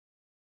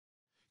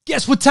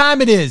Guess what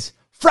time it is?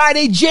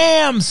 Friday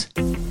Jams!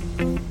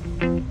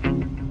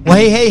 Well,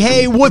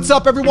 hey, what's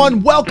up,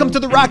 everyone? Welcome to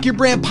the Rock Your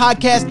Brand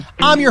Podcast.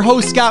 I'm your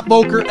host, Scott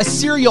Boker, a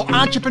serial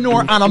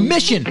entrepreneur on a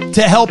mission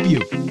to help you.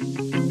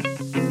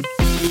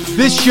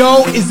 This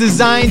show is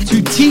designed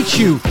to teach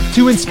you,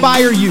 to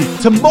inspire you,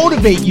 to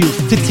motivate you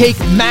to take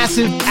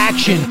massive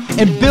action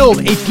and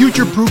build a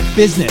future-proof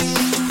business.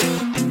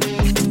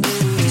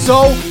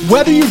 So,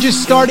 whether you're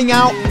just starting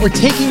out or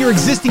taking your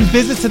existing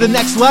business to the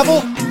next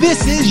level,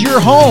 this is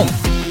your home.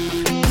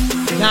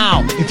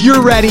 Now, if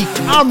you're ready,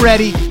 I'm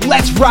ready.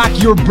 Let's rock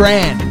your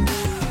brand.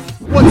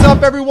 What's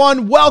up,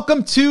 everyone?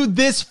 Welcome to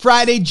this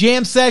Friday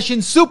Jam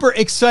session. Super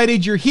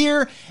excited you're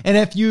here. And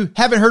if you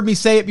haven't heard me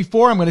say it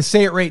before, I'm going to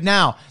say it right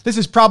now. This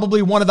is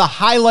probably one of the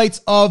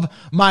highlights of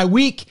my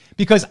week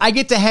because I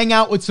get to hang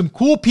out with some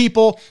cool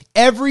people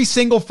every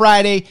single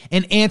Friday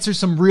and answer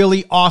some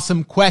really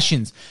awesome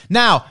questions.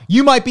 Now,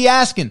 you might be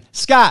asking,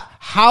 Scott,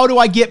 how do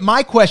I get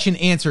my question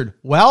answered?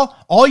 Well,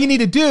 all you need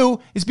to do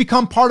is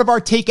become part of our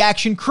Take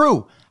Action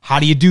crew. How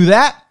do you do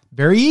that?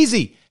 Very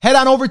easy. Head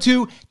on over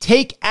to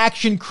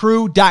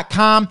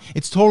takeactioncrew.com.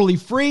 It's totally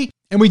free,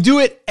 and we do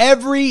it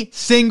every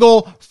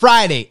single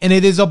Friday, and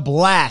it is a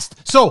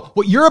blast. So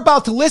what you're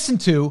about to listen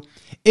to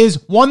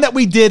is one that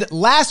we did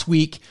last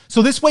week.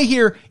 So this way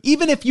here,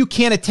 even if you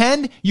can't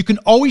attend, you can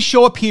always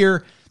show up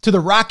here to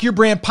the Rock Your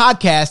Brand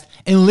podcast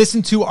and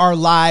listen to our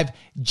live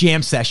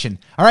jam session.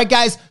 All right,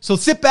 guys, so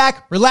sit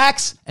back,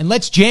 relax, and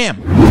let's jam.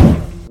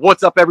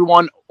 What's up,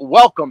 everyone?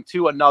 Welcome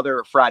to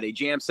another Friday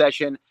Jam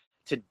session.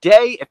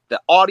 Today, if the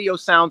audio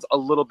sounds a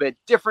little bit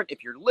different,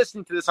 if you're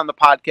listening to this on the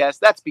podcast,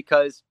 that's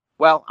because,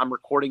 well, I'm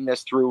recording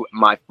this through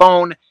my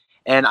phone,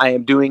 and I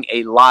am doing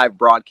a live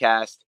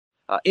broadcast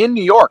in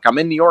New York. I'm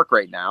in New York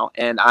right now,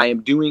 and I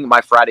am doing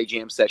my Friday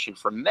Jam session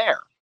from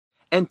there.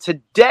 And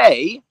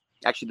today,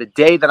 actually the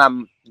day that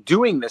I'm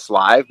doing this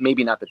live,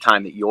 definitely not the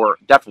time that you're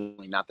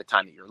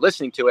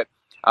listening to it,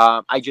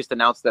 I just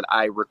announced that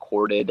I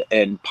recorded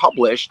and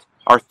published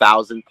our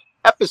 1,000th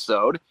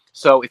episode.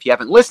 So if you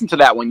haven't listened to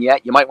that one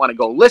yet, you might want to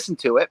go listen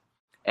to it.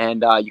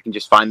 And you can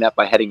just find that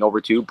by heading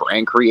over to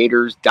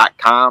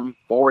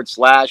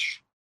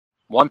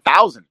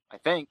brandcreators.com/1000, I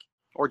think.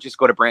 Or just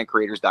go to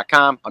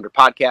brandcreators.com under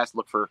podcast,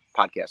 look for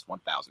podcast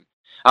 1000.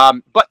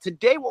 But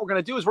today what we're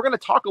going to do is we're going to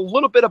talk a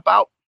little bit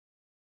about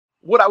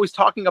what I was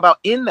talking about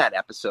in that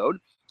episode.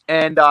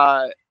 And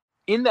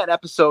in that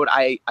episode,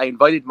 I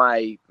invited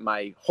my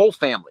whole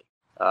family.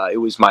 It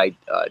was my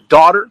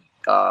daughter,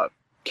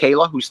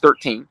 Kayla, who's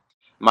 13.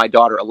 My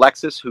daughter,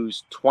 Alexis,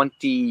 who's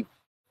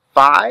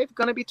 25,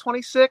 going to be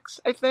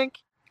 26, I think.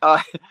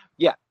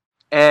 Yeah.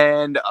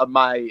 And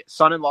my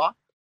son-in-law,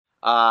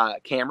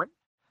 Cameron.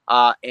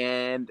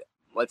 And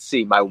let's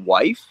see, my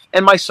wife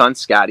and my son,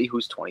 Scotty,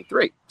 who's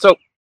 23. So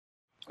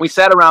we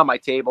sat around my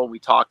table and we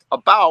talked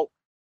about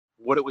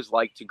what it was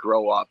like to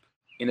grow up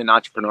in an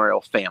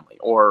entrepreneurial family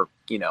or,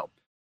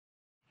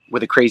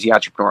 with a crazy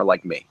entrepreneur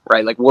like me,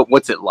 right? Like,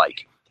 what's it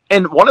like?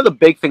 And one of the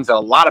big things that a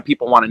lot of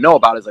people want to know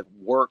about is like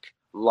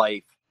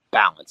work-life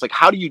balance. Like,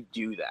 how do you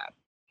do that?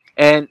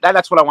 And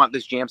that's what I want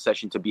this jam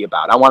session to be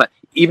about. I want to,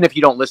 even if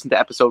you don't listen to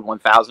episode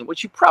 1000,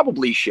 which you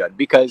probably should,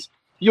 because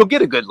you'll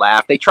get a good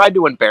laugh. They tried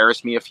to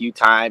embarrass me a few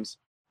times.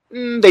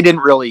 They didn't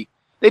really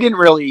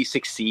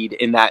succeed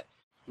in that,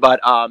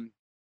 but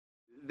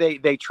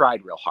they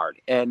tried real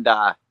hard. And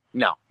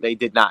no, they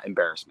did not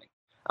embarrass me.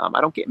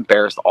 I don't get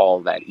embarrassed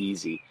all that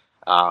easy.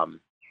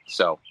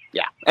 So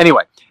yeah.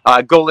 Anyway,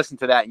 go listen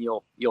to that, and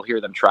you'll hear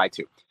them try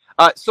to.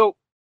 So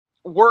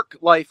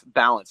work-life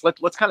balance.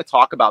 Let's kind of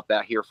talk about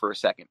that here for a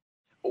second.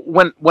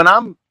 When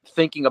I'm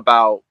thinking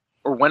about,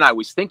 or when I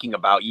was thinking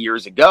about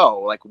years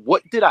ago, like,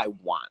 what did I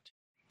want?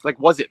 Like,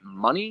 was it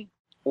money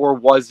or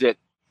was it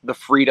the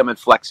freedom and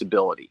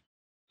flexibility?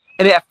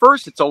 And at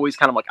first, it's always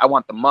kind of like, I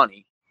want the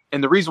money.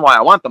 And the reason why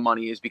I want the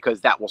money is because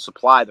that will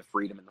supply the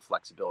freedom and the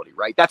flexibility,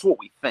 right? That's what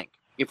we think.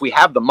 If we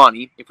have the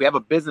money, if we have a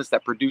business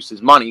that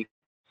produces money,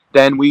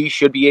 then we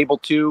should be able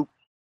to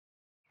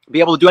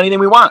do anything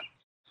we want.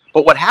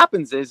 But what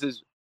happens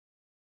is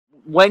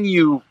when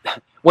you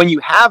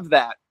have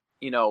that,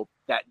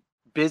 that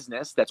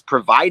business that's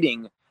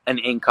providing an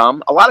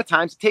income, a lot of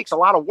times it takes a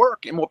lot of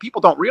work. And what people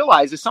don't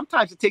realize is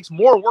sometimes it takes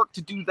more work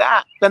to do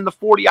that than the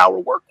 40-hour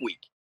work week.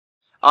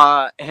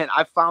 And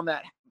I've found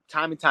that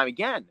time and time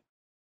again.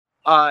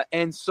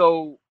 And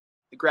so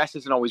the grass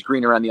isn't always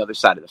greener on the other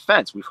side of the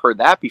fence. We've heard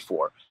that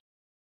before.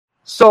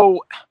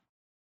 So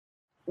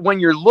when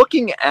you're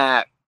looking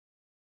at,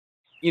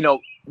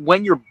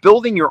 when you're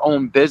building your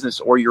own business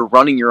or you're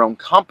running your own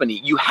company,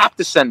 you have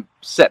to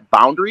set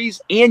boundaries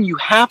and you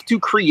have to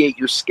create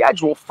your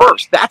schedule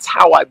first. That's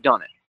how I've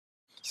done it.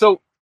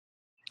 So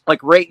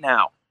like right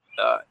now,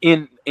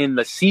 in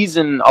the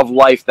season of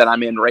life that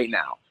I'm in right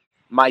now,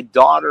 my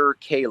daughter,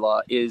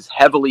 Kayla, is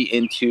heavily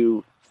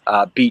into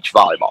beach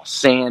volleyball,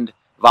 sand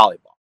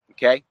volleyball.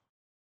 Okay.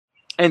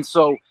 And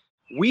so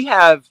we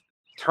have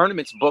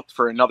tournaments booked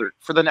for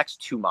the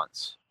next 2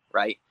 months.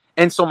 Right.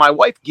 And so my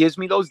wife gives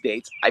me those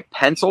dates. I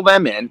pencil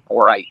them in,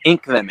 or I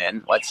ink them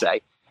in, let's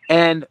say,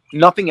 and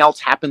nothing else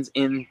happens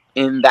in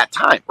in that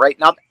time, right?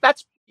 Now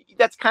that's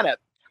kind of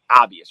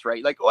obvious,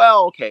 right? Like,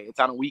 well, okay, it's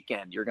on a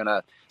weekend, you're going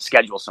to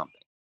schedule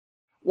something.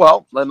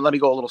 Well, let me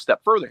go a little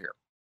step further here.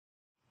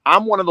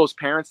 I'm one of those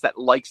parents that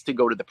likes to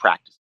go to the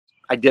practice.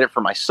 I did it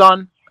for my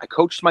son. I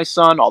coached my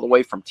son all the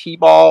way from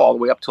T-ball all the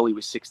way up till he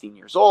was 16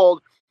 years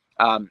old.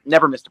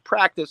 Never missed a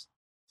practice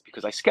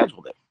because I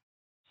scheduled it.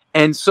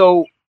 And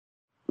so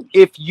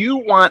if you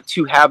want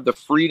to have the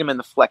freedom and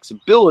the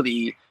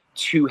flexibility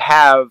to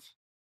have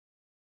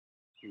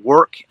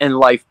work and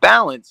life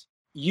balance,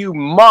 you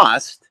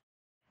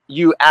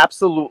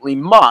absolutely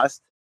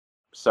must.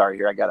 Sorry,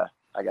 here I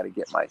gotta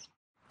get my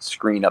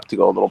screen up to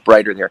go a little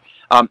brighter there.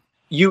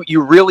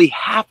 You really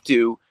have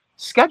to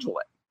schedule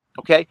it,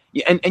 okay?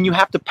 And you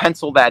have to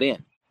pencil that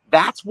in.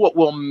 That's what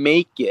will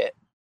make it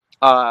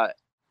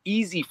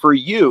easy for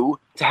you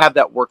to have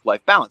that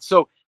work-life balance.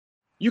 So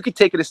you could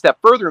take it a step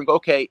further and go,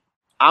 okay,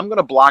 I'm going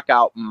to block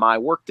out my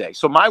workday.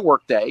 So my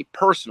workday,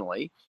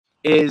 personally,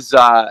 is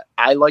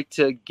I like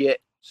to get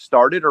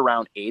started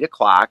around 8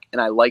 o'clock, and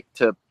I like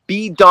to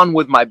be done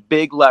with my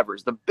big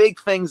levers, the big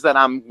things that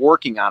I'm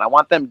working on. I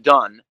want them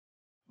done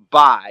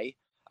by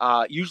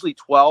usually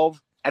 12,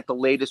 at the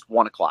latest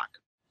 1 o'clock.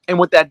 And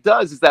what that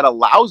does is that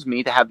allows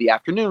me to have the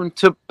afternoon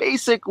to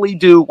basically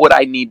do what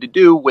I need to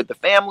do with the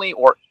family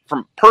or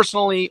from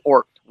personally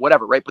or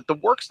whatever, right? But the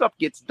work stuff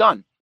gets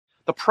done.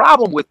 The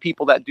problem with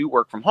people that do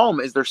work from home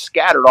is they're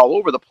scattered all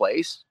over the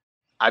place.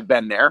 I've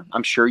been there.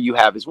 I'm sure you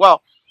have as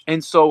well.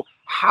 And so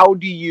how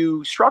do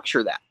you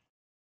structure that?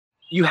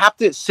 You have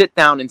to sit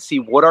down and see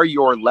what are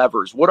your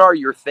levers, what are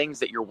your things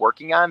that you're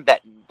working on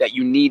that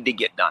you need to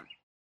get done.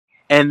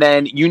 And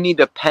then you need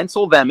to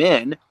pencil them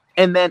in.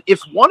 And then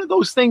if one of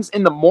those things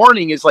in the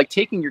morning is like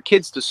taking your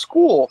kids to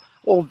school,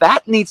 well,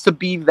 that needs to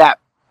be that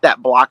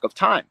block of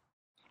time.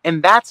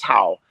 And that's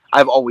how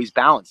I've always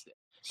balanced it.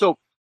 So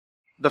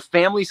the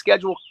family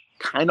schedule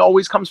kind of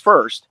always comes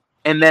first,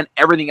 and then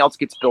everything else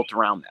gets built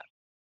around that.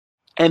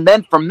 And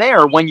then from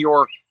there, when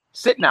you're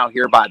sitting out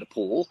here by the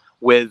pool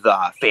with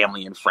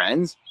family and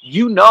friends,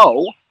 you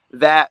know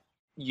that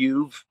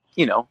you've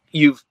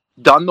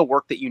done the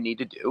work that you need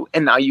to do,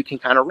 and now you can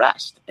kind of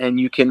rest and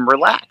you can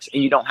relax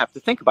and you don't have to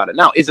think about it.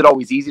 Now, is it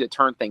always easy to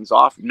turn things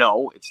off?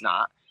 No, it's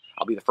not.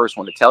 I'll be the first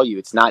one to tell you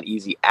it's not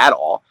easy at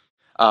all.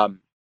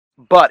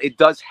 But it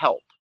does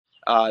help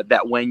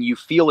that when you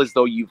feel as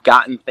though you've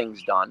gotten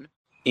things done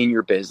in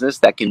your business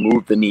that can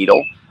move the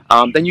needle,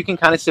 then you can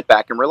kind of sit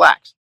back and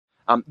relax.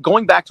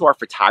 Going back to our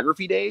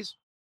photography days,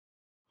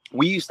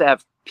 we used to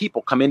have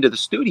people come into the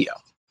studio.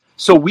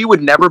 So we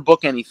would never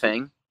book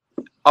anything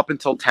up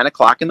until 10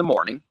 o'clock in the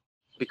morning,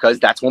 because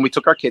that's when we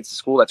took our kids to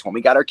school. That's when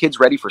we got our kids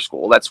ready for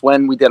school. That's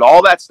when we did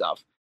all that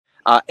stuff.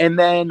 And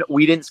then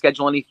we didn't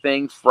schedule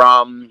anything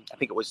from, I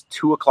think it was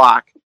 2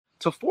 o'clock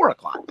to 4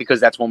 o'clock,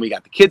 because that's when we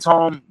got the kids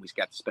home. We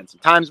got to spend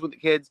some time with the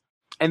kids.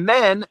 And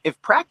then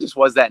if practice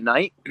was that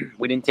night,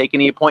 we didn't take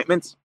any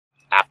appointments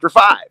after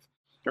 5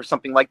 or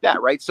something like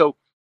that, right? So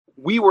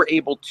we were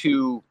able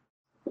to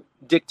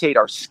dictate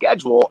our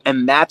schedule,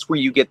 and that's where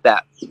you get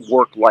that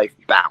work-life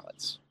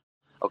balance.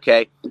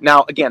 Okay.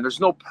 Now, again, there's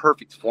no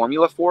perfect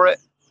formula for it,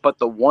 but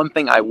the one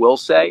thing I will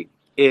say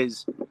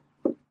is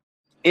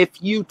if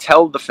you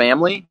tell the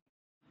family,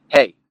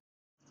 hey,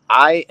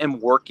 I am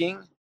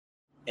working,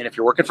 and if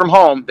you're working from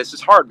home, this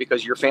is hard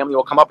because your family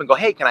will come up and go,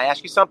 hey, can I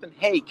ask you something?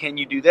 Hey, can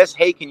you do this?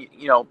 Hey, can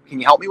you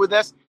help me with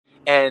this?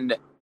 And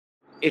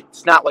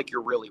it's not like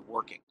you're really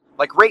working.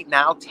 Like right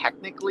now,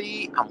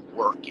 technically, I'm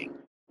working.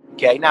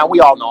 Okay. Now we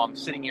all know I'm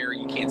sitting here.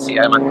 You can't see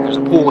it. There's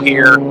a pool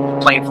here,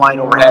 plane flying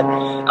overhead.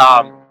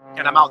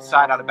 And I'm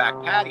outside on a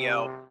back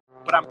patio,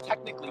 but I'm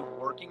technically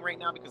working right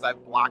now because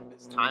I've blocked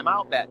this time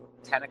out that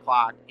 10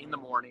 o'clock in the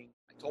morning.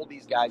 I told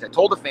these guys, I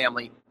told the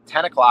family,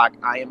 10 o'clock,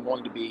 I am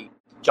going to be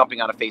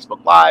jumping on a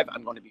Facebook Live.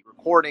 I'm going to be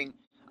recording.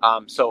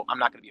 So I'm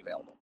not going to be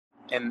available.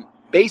 And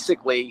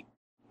basically,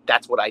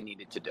 that's what I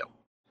needed to do.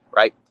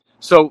 Right.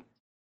 So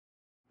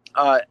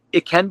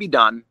it can be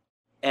done.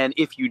 And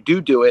if you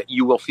do it,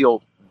 you will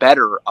feel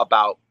better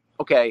about,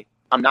 okay,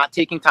 I'm not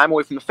taking time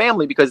away from the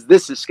family because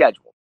this is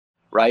scheduled.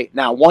 Right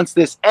now, once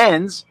this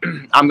ends,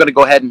 I'm going to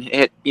go ahead and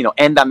hit,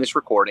 end on this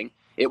recording.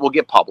 It will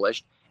get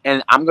published,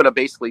 and I'm going to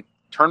basically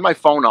turn my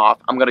phone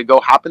off. I'm going to go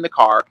hop in the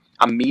car.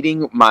 I'm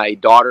meeting my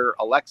daughter,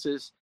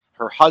 Alexis,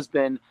 her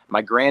husband,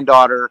 my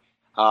granddaughter,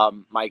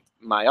 my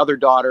other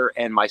daughter,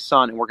 and my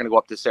son, and we're going to go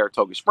up to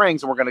Saratoga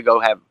Springs, and we're going to go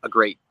have a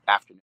great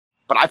afternoon.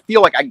 But I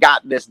feel like I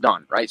got this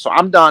done, right? So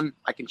I'm done.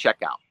 I can check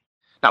out.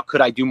 Now,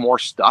 could I do more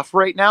stuff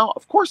right now?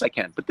 Of course I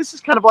can, but this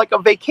is kind of like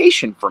a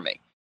vacation for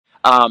me.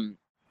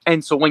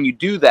 And so when you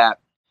do that,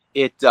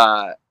 it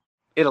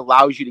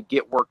allows you to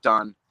get work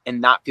done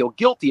and not feel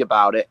guilty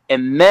about it,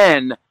 and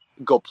then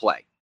go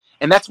play.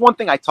 And that's one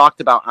thing I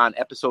talked about on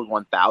episode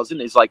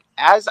 1000 is like,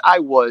 as I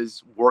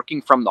was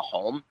working from the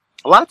home,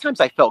 a lot of times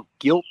I felt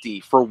guilty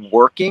for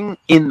working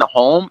in the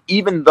home,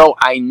 even though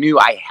I knew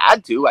I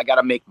had to. I got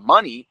to make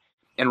money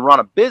and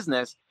run a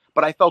business,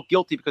 but I felt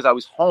guilty because I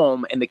was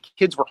home and the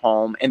kids were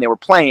home and they were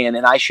playing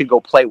and I should go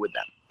play with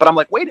them. But I'm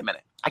like, wait a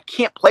minute, I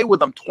can't play with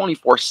them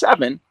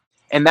 24/7.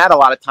 And that a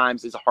lot of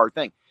times is a hard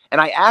thing. And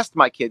I asked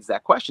my kids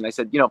that question. I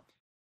said,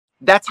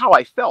 that's how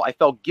I felt. I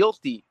felt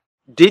guilty.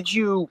 Did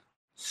you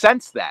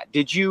sense that?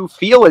 Did you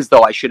feel as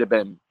though I should have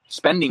been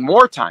spending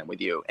more time with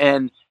you?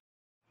 And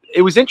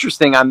it was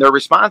interesting on their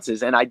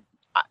responses. And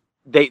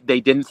they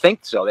didn't think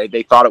so.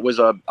 They thought it was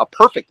a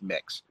perfect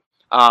mix.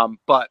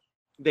 But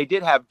they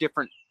did have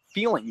different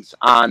feelings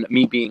on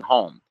me being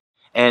home.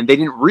 And they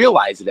didn't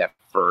realize it at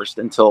first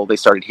until they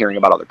started hearing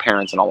about other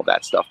parents and all of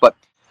that stuff. But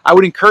I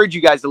would encourage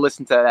you guys to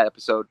listen to that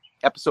episode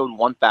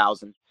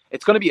 1000.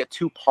 It's going to be a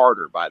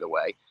 2-parter, by the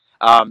way.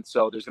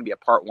 So there's going to be a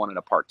part 1 and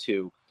a part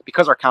 2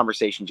 because our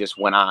conversation just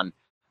went on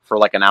for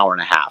like an hour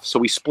and a half. So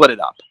we split it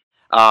up.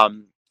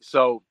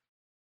 So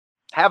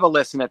have a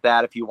listen at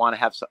that if you want to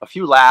have a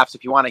few laughs,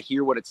 if you want to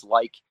hear what it's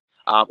like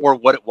or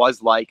what it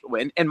was like.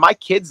 And my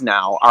kids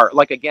now are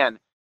like, again,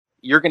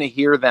 you're going to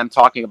hear them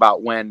talking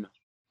about when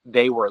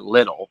they were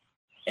little.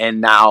 And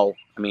now,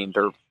 I mean,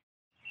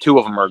 2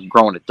 of them are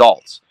grown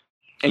adults.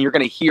 And you're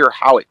going to hear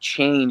how it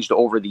changed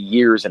over the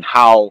years and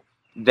how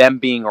them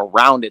being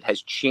around it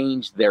has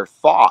changed their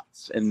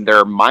thoughts and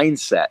their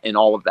mindset and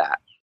all of that.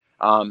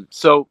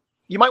 So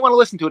you might want to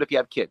listen to it if you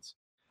have kids,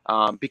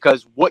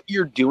 because what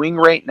you're doing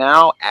right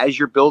now as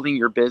you're building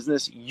your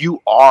business,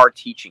 you are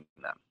teaching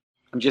them.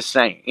 I'm just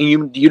saying,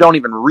 and you don't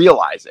even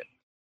realize it.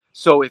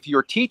 So if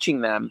you're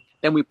teaching them,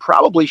 then we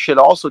probably should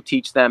also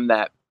teach them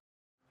that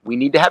we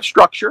need to have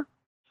structure.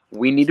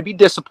 We need to be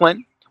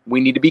disciplined. We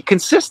need to be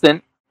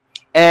consistent,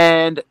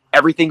 and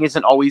everything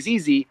isn't always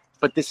easy,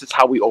 but this is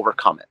how we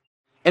overcome it.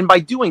 And by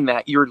doing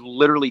that, you're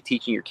literally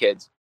teaching your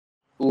kids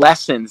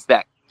lessons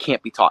that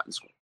can't be taught in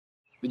school.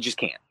 They just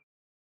can't.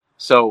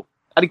 So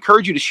I'd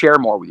encourage you to share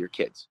more with your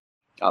kids.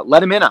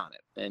 Let them in on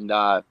it, and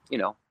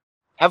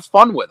have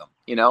fun with them.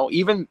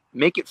 Even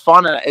make it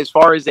fun as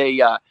far as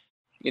a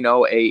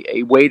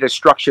way to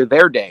structure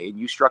their day, and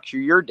you structure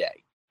your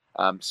day.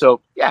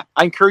 So yeah,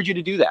 I encourage you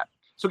to do that.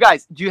 So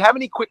guys, do you have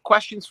any quick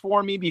questions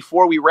for me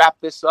before we wrap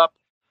this up?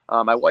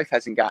 My wife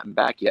hasn't gotten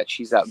back yet.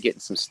 She's out getting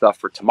some stuff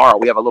for tomorrow.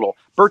 We have a little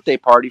birthday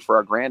party for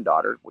our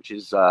granddaughter, which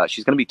is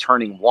she's going to be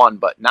turning 1,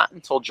 but not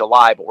until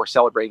July. But we're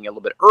celebrating it a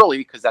little bit early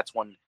because that's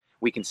when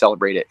we can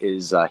celebrate it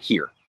is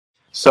here.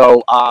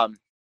 So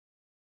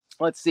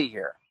let's see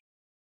here.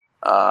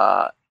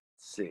 Let's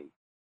see.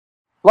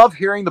 Love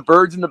hearing the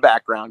birds in the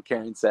background,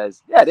 Karen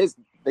says. Yeah, it is.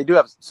 They do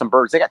have some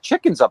birds. They got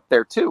chickens up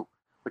there too,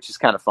 which is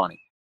kind of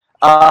funny.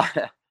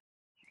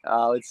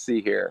 Let's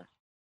see here.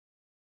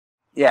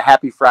 Yeah,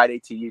 happy Friday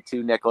to you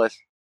too, Nicholas.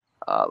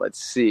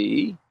 Let's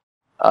see.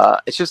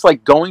 It's just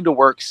like going to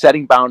work,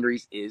 setting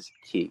boundaries is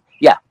key.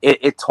 Yeah,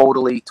 it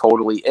totally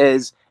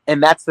is.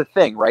 And that's the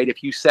thing, right?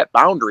 If you set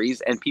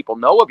boundaries and people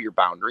know of your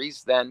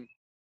boundaries, then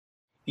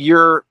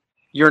you're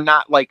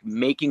not like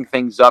making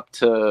things up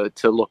to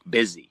look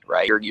busy,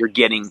 right? You're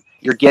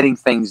getting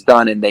things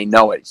done and they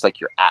know it. It's like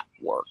you're at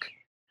work.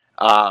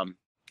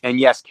 And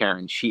yes,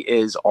 Karen, she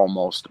is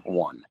almost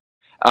 1.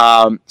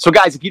 So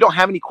guys, if you don't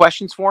have any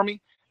questions for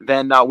me,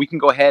 then we can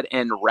go ahead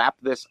and wrap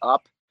this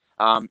up.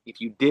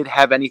 If you did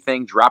have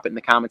anything, drop it in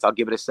the comments. I'll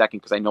give it a second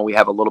because I know we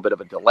have a little bit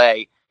of a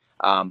delay.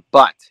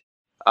 But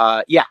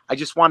I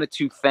just wanted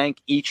to thank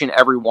each and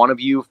every one of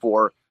you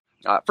for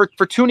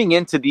tuning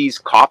into these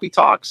coffee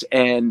talks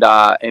and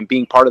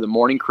being part of the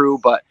morning crew,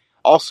 but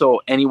also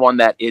anyone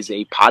that is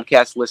a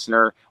podcast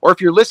listener, or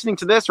if you're listening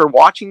to this or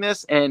watching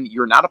this and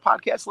you're not a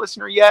podcast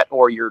listener yet,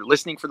 or you're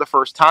listening for the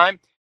first time,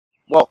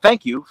 well,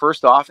 thank you,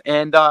 first off.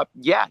 And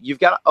you've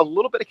got a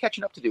little bit of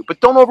catching up to do, but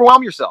don't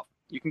overwhelm yourself.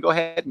 You can go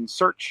ahead and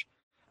search.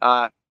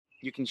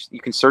 You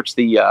can search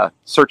the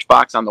search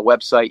box on the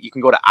website. You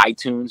can go to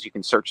iTunes. You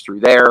can search through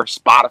there,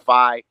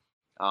 Spotify,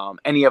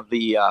 any of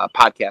the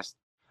podcast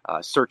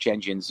search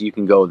engines. You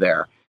can go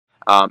there.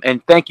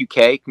 And thank you,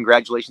 Kay.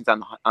 Congratulations on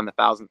the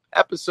 1000th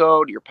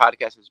episode. Your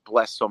podcast has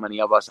blessed so many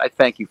of us. I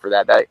thank you for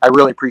that. I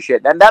really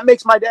appreciate it. And that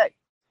makes my day.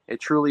 It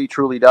truly,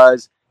 truly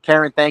does.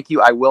 Karen, thank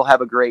you. I will have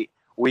a great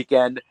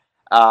weekend.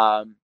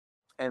 And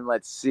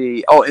let's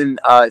see. Oh, and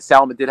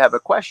Salma did have a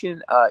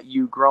question.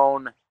 You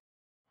grown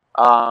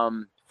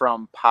from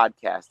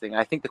podcasting?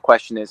 I think the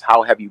question is,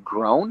 how have you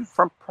grown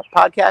from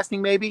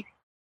podcasting? Maybe.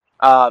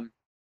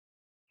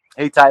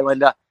 Hey, Ty,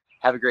 Linda.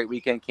 Have a great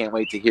weekend. Can't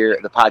wait to hear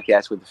the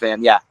podcast with the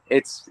fam. Yeah,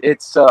 it's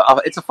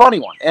a funny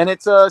one and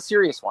it's a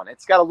serious one.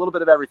 It's got a little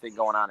bit of everything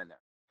going on in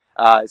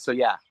there.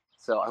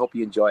 So I hope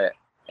you enjoy it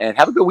and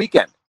have a good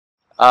weekend.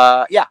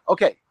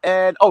 Okay.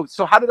 And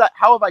so how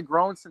have I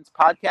grown since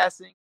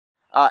podcasting?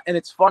 And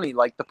it's funny,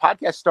 like the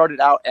podcast started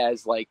out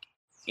as like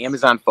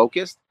Amazon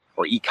focused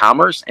or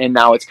e-commerce, and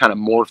now it's kind of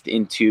morphed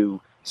into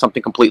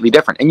something completely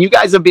different. And you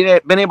guys have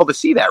been able to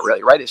see that,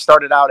 really, right? It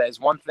started out as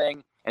one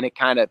thing and it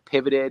kind of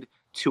pivoted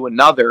to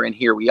another, and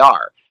here we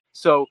are.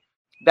 So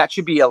that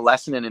should be a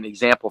lesson and an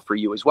example for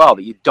you as well,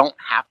 that you don't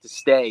have to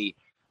stay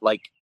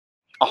like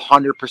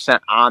 100%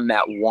 on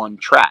that one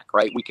track,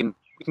 right? We can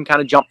kind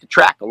of jump the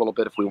track a little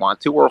bit if we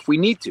want to, or if we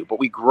need to, but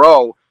we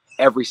grow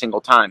every single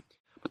time.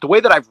 But the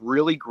way that I've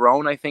really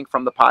grown, I think,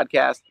 from the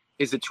podcast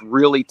is it's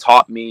really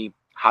taught me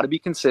how to be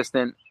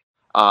consistent,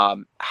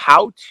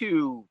 how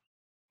to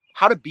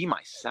to be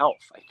myself,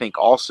 I think,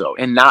 also,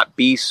 and not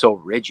be so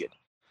rigid.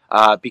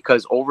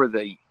 Because over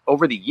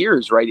the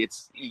years, right,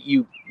 it's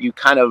you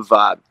kind of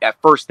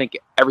at first think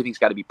everything's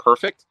got to be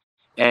perfect.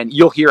 And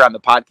you'll hear on the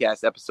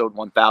podcast episode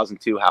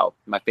 1002 how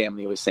my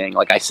family was saying,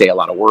 like, I say a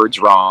lot of words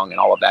wrong and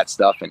all of that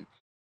stuff.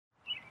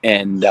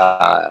 And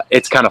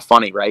it's kind of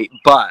funny, right?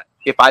 But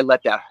if I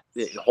let that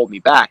hold me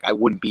back, I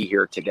wouldn't be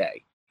here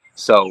today.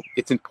 So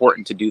it's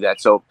important to do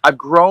that. So I've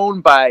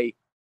grown by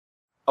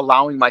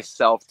allowing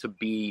myself to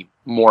be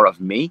more of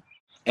me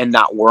and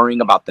not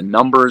worrying about the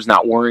numbers,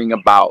 not worrying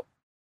about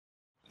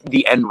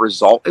the end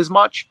result as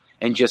much,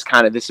 and just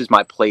kind of, this is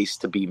my place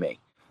to be me,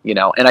 you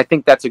know? And I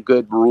think that's a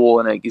good rule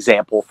and an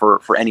example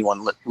for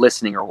anyone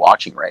listening or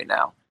watching right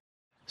now.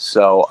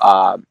 So,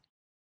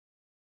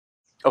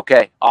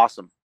 okay,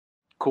 awesome.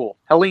 Cool.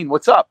 Helene,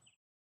 what's up?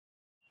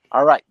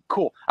 All right,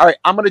 cool. All right,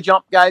 I'm going to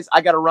jump, guys.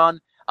 I got to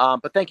run.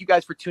 But thank you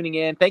guys for tuning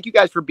in. Thank you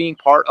guys for being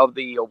part of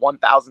the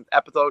 1000th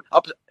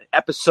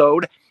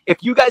episode.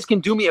 If you guys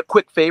can do me a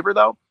quick favor,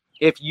 though,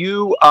 if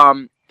you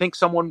think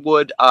someone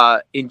would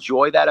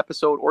enjoy that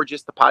episode or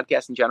just the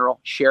podcast in general,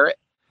 share it.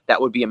 That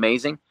would be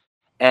amazing.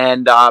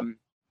 And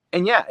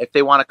yeah, if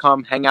they want to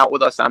come hang out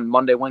with us on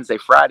Monday, Wednesday,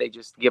 Friday,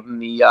 just give them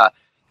the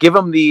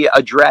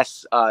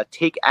address,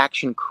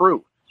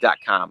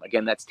 takeactioncrew.com.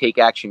 Again, that's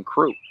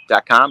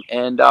takeactioncrew.com,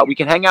 and we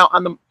can hang out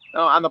on the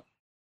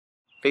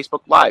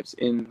Facebook Lives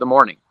in the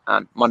morning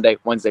on Monday,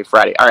 Wednesday,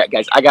 Friday. All right,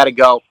 guys, I got to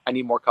go. I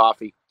need more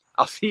coffee.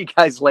 I'll see you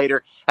guys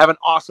later. Have an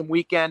awesome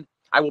weekend.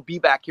 I will be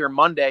back here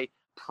Monday,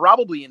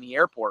 probably in the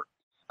airport.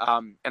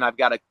 And I've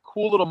got a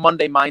cool little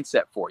Monday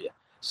mindset for you.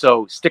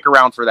 So stick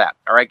around for that.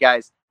 All right,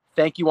 guys.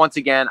 Thank you once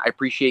again. I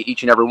appreciate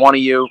each and every one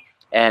of you,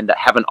 and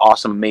have an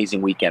awesome,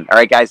 amazing weekend. All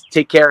right, guys.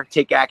 Take care.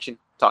 Take action.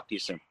 Talk to you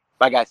soon.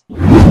 Bye, guys.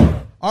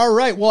 All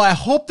right. Well, I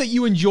hope that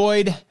you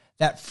enjoyed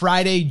that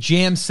Friday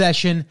jam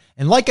session.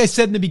 And like I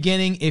said in the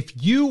beginning,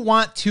 if you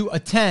want to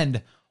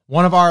attend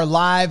one of our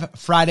live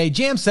Friday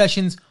jam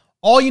sessions,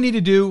 all you need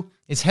to do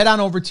is head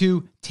on over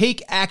to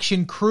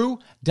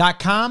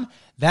takeactioncrew.com.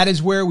 That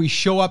is where we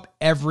show up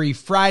every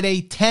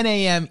Friday, 10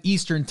 a.m.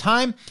 Eastern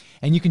time.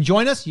 And you can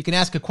join us. You can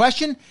ask a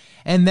question,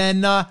 and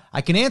then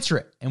I can answer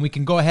it. And we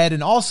can go ahead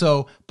and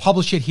also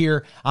publish it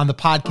here on the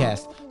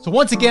podcast. So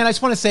once again, I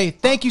just want to say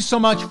thank you so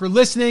much for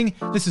listening.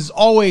 This is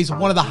always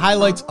one of the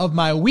highlights of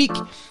my week.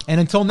 And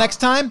until next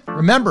time,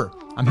 remember,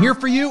 I'm here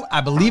for you,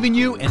 I believe in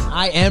you, and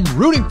I am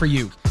rooting for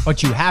you.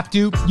 But you have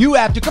to,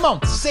 come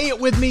on, say it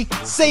with me,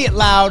 say it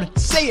loud,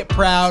 say it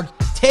proud,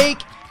 take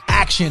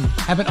action.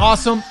 Have an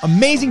awesome,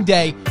 amazing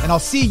day, and I'll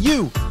see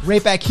you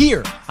right back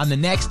here on the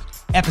next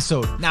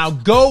episode. Now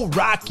go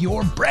rock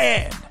your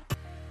brand.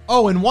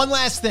 Oh, and one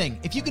last thing.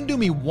 If you can do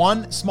me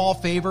one small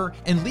favor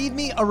and leave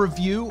me a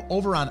review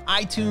over on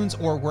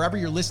iTunes or wherever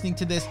you're listening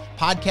to this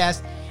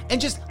podcast, and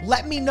just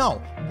let me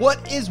know,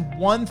 what is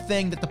one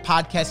thing that the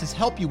podcast has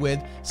helped you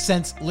with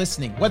since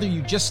listening, whether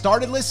you just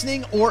started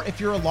listening or if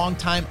you're a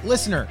long-time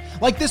listener.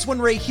 Like this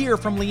one right here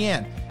from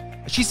Leanne.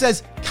 She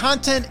says,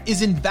 content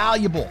is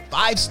invaluable,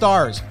 5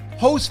 stars.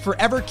 Host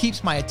forever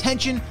keeps my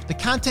attention. The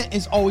content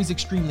is always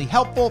extremely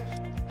helpful.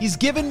 He's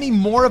given me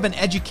more of an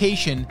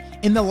education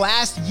in the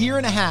last year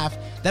and a half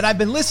that I've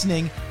been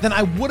listening than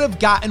I would have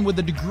gotten with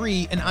a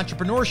degree in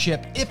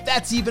entrepreneurship, if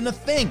that's even a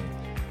thing.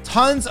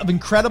 Tons of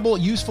incredible,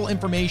 useful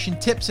information,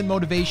 tips, and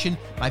motivation.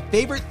 My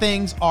favorite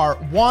things are: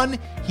 1,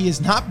 he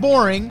is not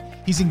boring.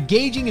 He's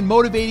engaging and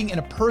motivating in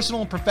a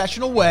personal and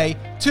professional way.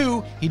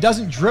 2, he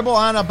doesn't dribble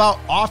on about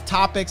off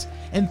topics.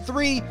 And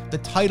 3, the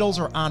titles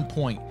are on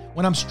point.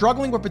 When I'm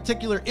struggling with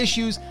particular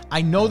issues,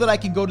 I know that I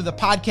can go to the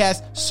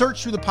podcast,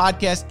 search through the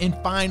podcast, and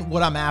find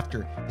what I'm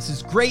after. This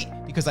is great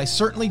because I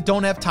certainly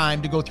don't have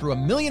time to go through a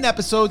million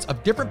episodes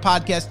of different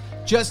podcasts,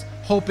 just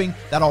hoping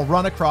that I'll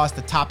run across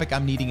the topic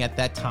I'm needing at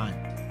that time.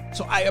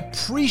 So I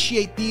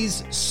appreciate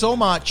these so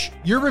much.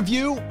 Your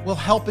review will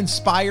help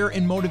inspire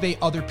and motivate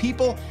other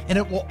people, and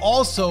it will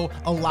also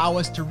allow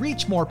us to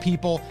reach more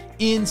people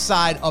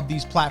inside of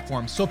these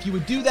platforms. So if you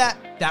would do that,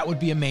 that would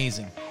be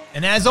amazing.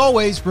 And as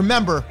always,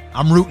 remember,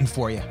 I'm rooting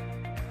for you.